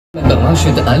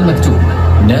راشد آل مكتوم،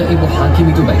 نائب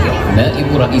حاكم دبي، نائب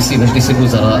رئيس مجلس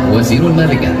الوزراء، وزير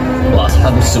المالية،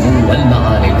 وأصحاب السمو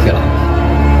والمعالي الكرام.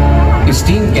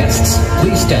 Esteemed guests,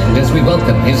 please stand as we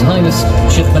welcome His Highness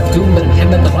Sheikh Maktoum bin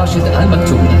Mohammed Rashid Al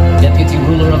Maktoum, Deputy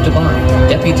Ruler of Dubai,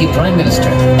 Deputy Prime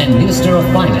Minister and Minister of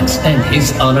Finance, and his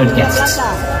honored guests.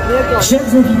 Chers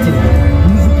invités,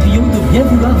 nous vous prions de bien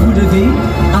vouloir vous lever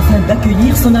afin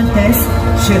d'accueillir Son Altesse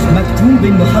Sheikh Maktoum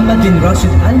bin Mohammed bin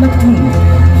Rashid Al Maktoum,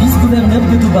 vice-gouverneur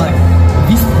de Dubaï,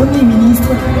 vice-premier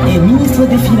ministre et ministre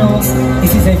des Finances, et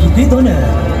ses invités d'honneur.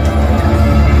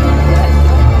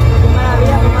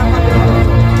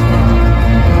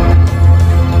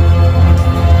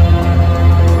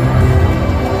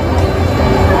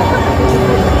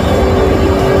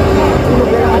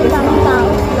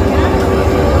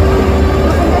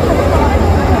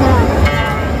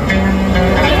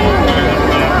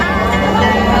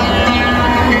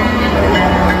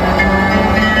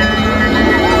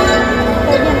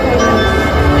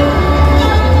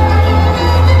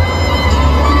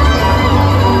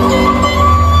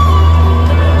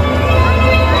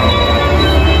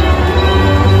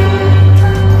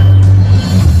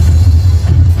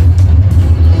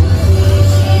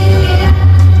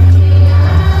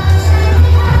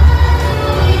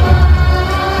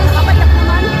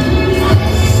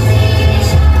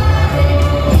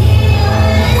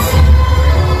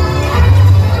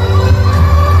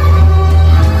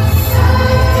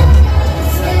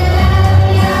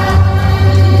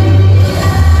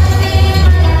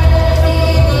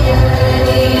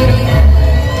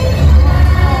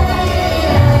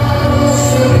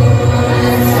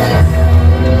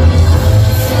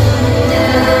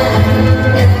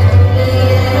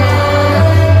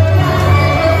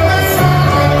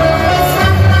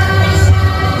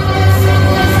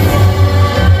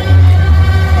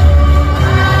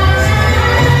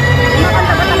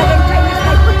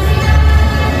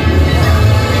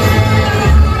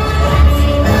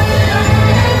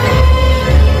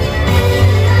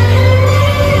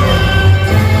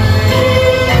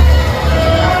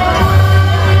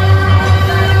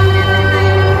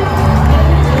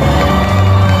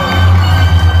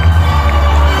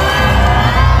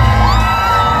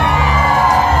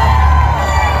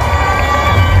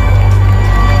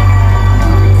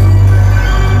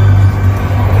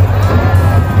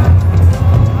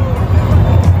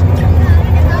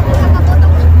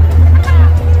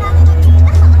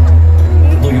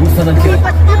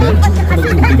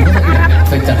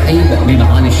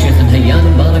 بمعالي الشيخ نهيان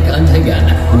مبارك آل نهيان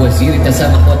وزير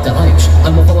التسامح والتعايش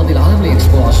المفوض العام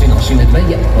لإكسبو 2020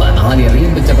 دبي، ومعالي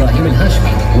ريم بنت إبراهيم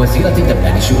الهاشمي وزيرة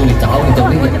الدولة لشؤون التعاون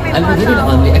الدولي المدير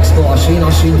العام لإكسبو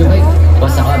 2020 دبي،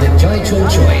 وسعادة جاي تشون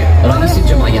تشوي رئيس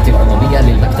الجمعية العمومية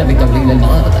للمكتب الدولي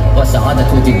للمعارضة، وسعادة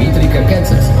ديميتري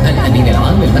كيركانسس الأمين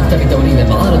العام للمكتب الدولي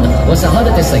للمعارضة،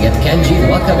 وسعادة السيد كانجي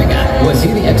واكاميغا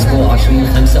وزير إكسبو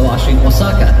 2025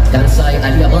 أوساكا كانساي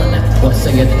اليابان،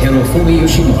 والسيد هيروفومي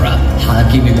يوشيمورا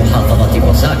حاكم محافظة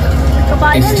أوساكا.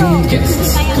 Esteemed guests,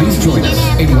 please join us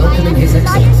in welcoming His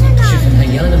Excellency Sheikh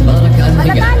Nahyan Mbarak Al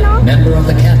Nahyan, Member of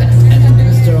the Cabinet and the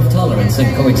Minister of Tolerance and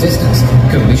Coexistence,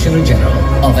 Commissioner General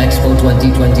of Expo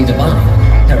 2020 Dubai,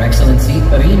 Her Excellency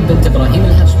Reem bint Ibrahim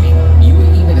Al Hashmi,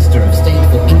 UAE Minister of State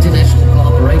for International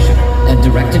Cooperation and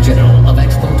Director General of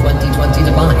Expo 2020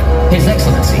 Dubai, His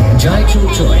Excellency Jai Chul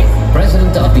Choi,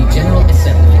 President of the General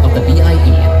Assembly of the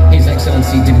BIE, His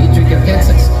Excellency Dimitri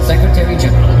Kirkatsis, Secretary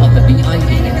General of the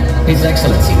BIE, His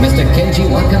Excellency Mr. Kenji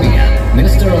Wakamiya,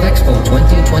 Minister of Expo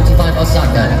 2025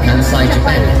 Osaka, Kansai,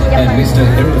 Japan, and Mr.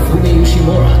 Hirofumi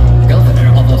Yoshimura, Governor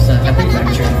of Osaka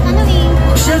Prefecture.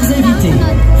 Chers invités,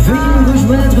 veuillez nous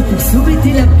rejoindre pour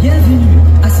souhaiter la bienvenue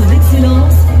à Son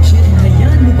Excellence Sheikh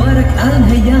Nahyan Mbarak Al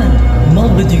Nahyan,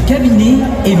 membre du cabinet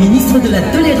et ministre de la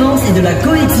tolérance et de la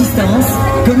coexistence,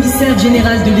 commissaire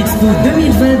général de l'Expo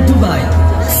 2020 Dubaï.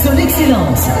 Son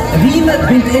Excellence Reem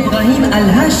bint Ibrahim Al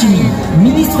Hashmi,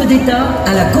 ministre d'État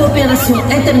à la coopération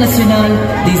internationale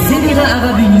des Émirats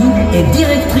Arabes Unis et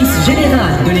directrice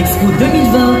générale de l'Expo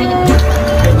 2020.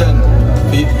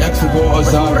 في اكسبو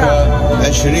اوساكا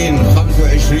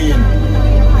 2025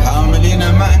 حاملين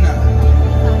معنا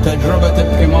تجربة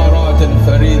الإمارات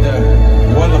الفريدة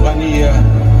والغنية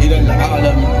إلى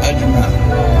العالم أجمع.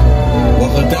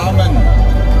 وختاما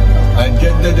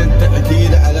أجدد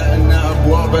التأكيد على أن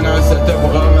أبوابنا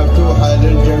ستبقى مفتوحة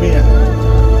للجميع.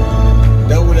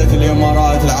 دولة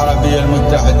الإمارات العربية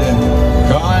المتحدة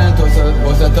كانت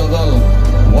وستظل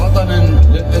وطنا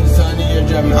للإنسانية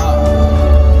جمعاء،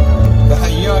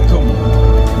 فحياكم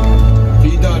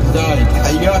في دار زايد،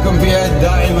 حياكم فيها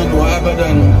دائما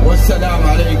وابدا، والسلام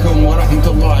عليكم ورحمه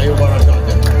الله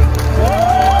وبركاته.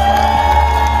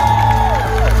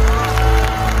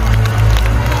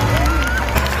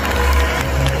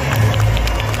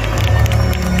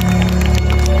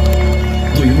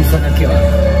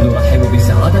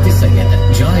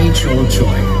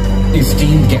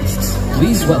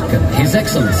 please welcome His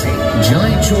Excellency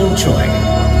Jai Chol Choi.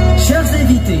 Chers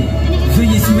invités,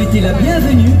 veuillez souhaiter la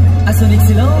bienvenue à son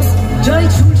Excellence Jai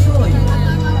Chol Choi.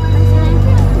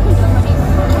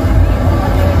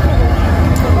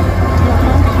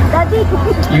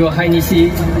 Your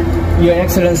Highnesses, Your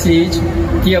Excellencies,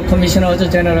 dear Commissioners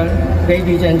General,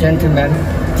 ladies and gentlemen,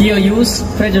 dear youth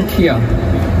present here.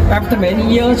 After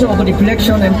many years of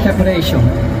reflection and preparation,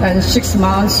 and 6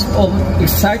 months of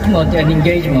excitement and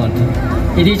engagement,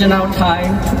 it is now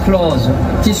time to close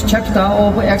this chapter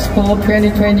of Expo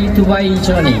 2020 Dubai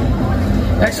journey.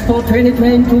 Expo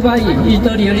 2020 Dubai is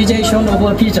the realization of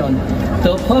a vision,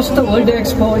 the first World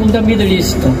Expo in the Middle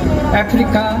East,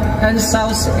 Africa and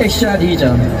South Asia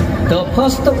region, the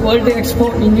first World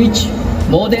Expo in which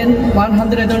more than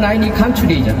 190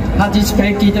 countries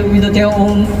participated with their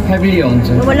own pavilions.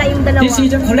 This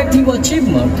is a collective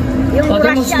achievement, a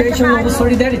demonstration of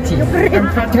solidarity and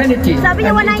fraternity and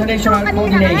international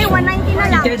coordination.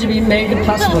 It has been made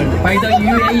possible by the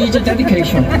UAE's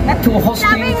dedication to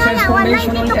hosting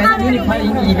transformational and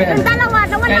unifying events, and by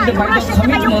the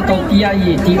commitment of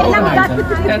EIE, the organizer,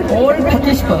 and all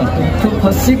participants to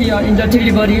persevere in the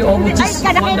delivery of this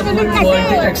wonderful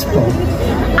World Expo.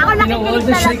 In a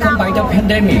world shaken by the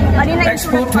pandemic,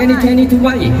 Expo 2020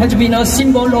 Dubai has been a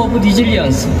symbol of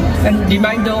resilience and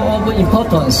reminder of the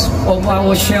importance of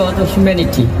our shared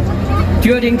humanity.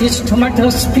 During this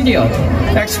tumultuous period,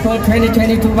 Expo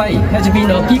 2020 Dubai has been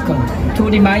a beacon to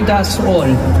remind us all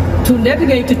to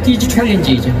navigate these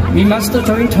challenges. We must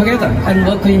join together and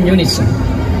work in unison.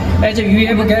 As we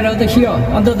have gathered here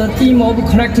under the theme of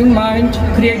connecting mind,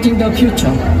 creating the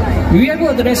future, we have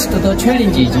addressed the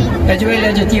challenges as well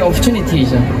as the opportunities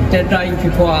that lie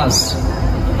before us.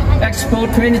 Expo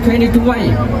 2020 Dubai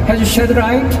has shed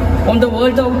light on the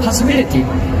world of possibility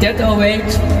that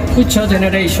awaits future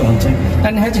generations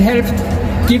and has helped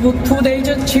give today's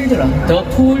children the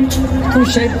tools to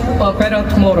shape a better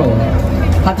tomorrow.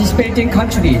 Participating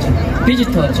countries,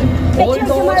 visitors, all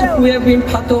those who have been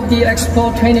part of the Expo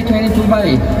 2020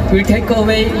 Dubai will take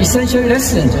away essential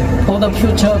lessons for the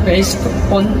future based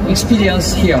on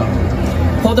experience here.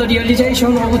 For the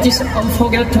realization of this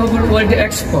unforgettable World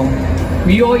Expo,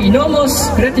 we owe enormous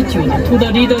gratitude to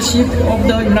the leadership of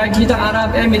the United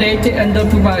Arab Emirates and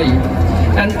Dubai,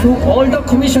 and to all the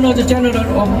Commissioners General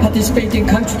of participating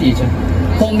countries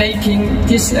for making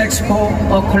this Expo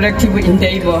a collective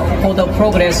endeavor for the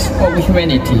progress of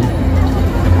humanity.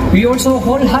 We also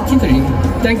wholeheartedly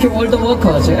thank all the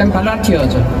workers and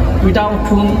volunteers without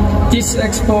whom this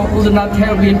Expo would not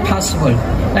have been possible,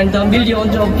 and the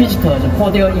millions of visitors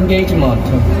for their engagement.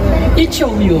 Each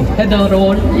of you had a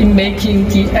role in making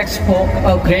the Expo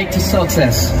a great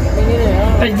success.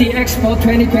 As the Expo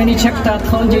 2020 chapter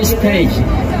turns its page,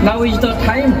 now is the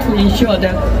time to ensure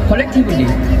that collectively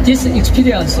this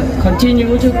experience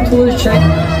continues to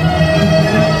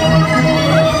shape.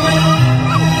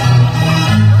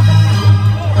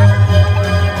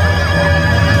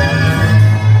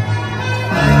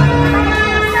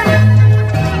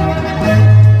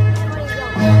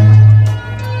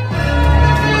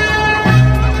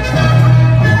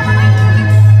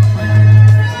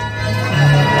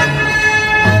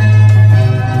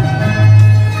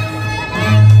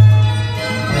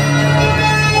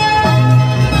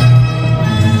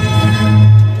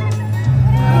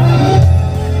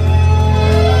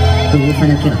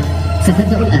 ضيوفنا الكرام،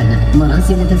 ستبدأ الآن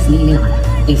مراسم تسليم العلم.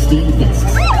 Esteemed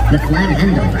guests, the flag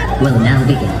handover will now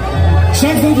begin.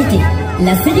 Chers invités,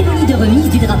 la cérémonie de remise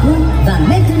du drapeau va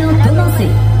maintenant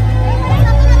commencer.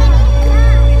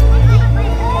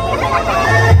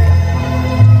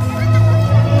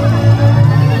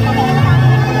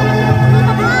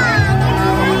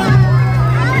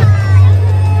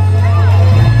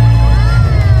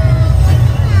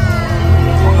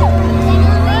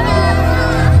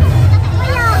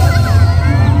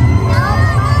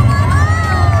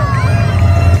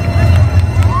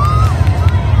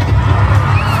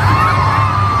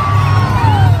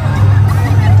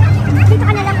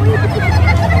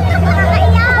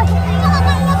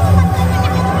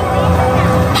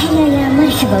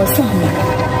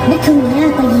 بكم يا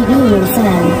طيبين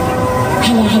سلام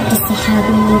على عد السحاب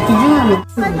والتهام.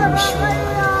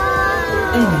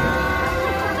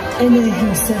 أنا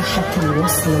هي ساحة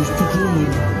الوصل الثقيل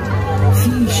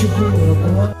في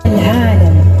شهور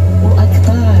العالم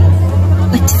وأقطار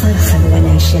أتفاخر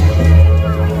ولا شاعر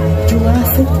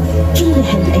توافق كل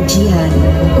هالأجيال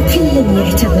وكل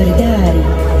يعتبر داري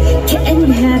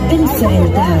كأنها بالفعل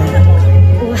دار.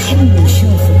 وأحب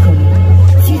أشوفكم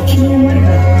في كل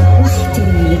مرة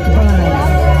واحترم الكبار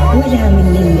ولا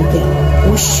من اللقى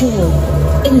والشوق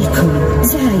إلكم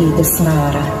زايد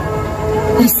إصراره.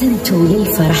 رسمت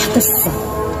للفرح قصة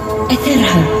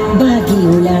أثرها باقي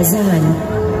ولا زال،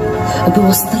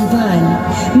 بوسط البال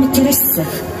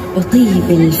مترسخ وطيب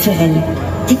الفعل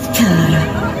تذكاره.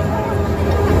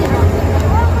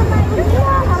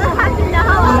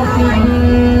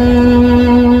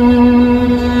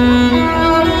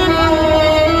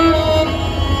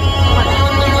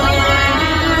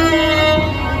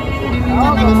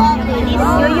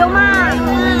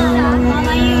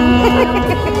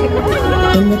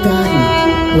 In the garden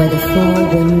where the four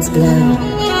winds blow,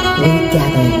 we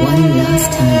gather one last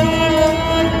time.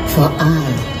 For I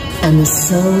am the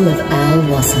soul of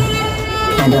Al-Wasl,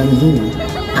 and on you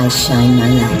I shine my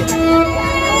light.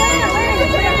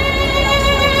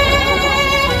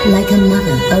 Like a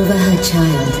mother over her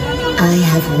child, I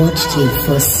have watched you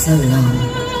for so long.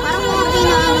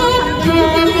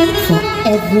 For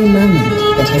every moment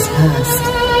that has passed,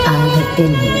 I have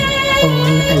been here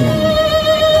all alone.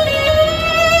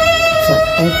 For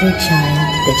every child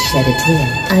that shed a tear,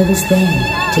 I was there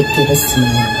to give a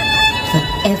smile. For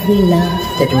every laugh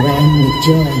that rang with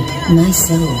joy, my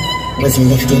soul was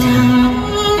lifted high.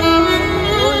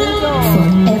 For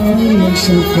every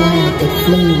nation flag that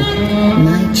flew,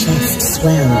 my chest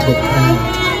swelled with pride.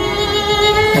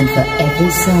 And for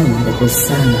every song that was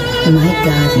sung, my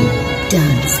garden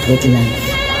danced with life.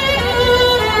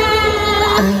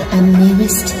 I am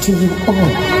nearest to you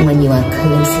all when you are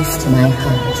closest to my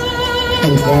heart.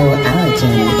 And though our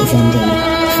journey is ending,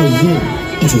 for you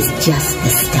it is just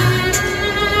the start.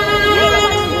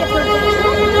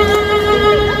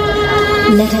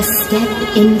 Let us step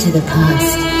into the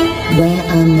past, where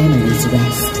our memories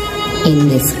rest. In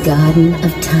this garden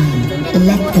of time,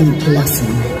 let them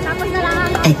blossom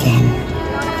again.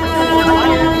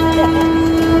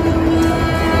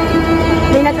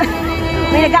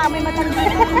 May nag-aamoy matanda.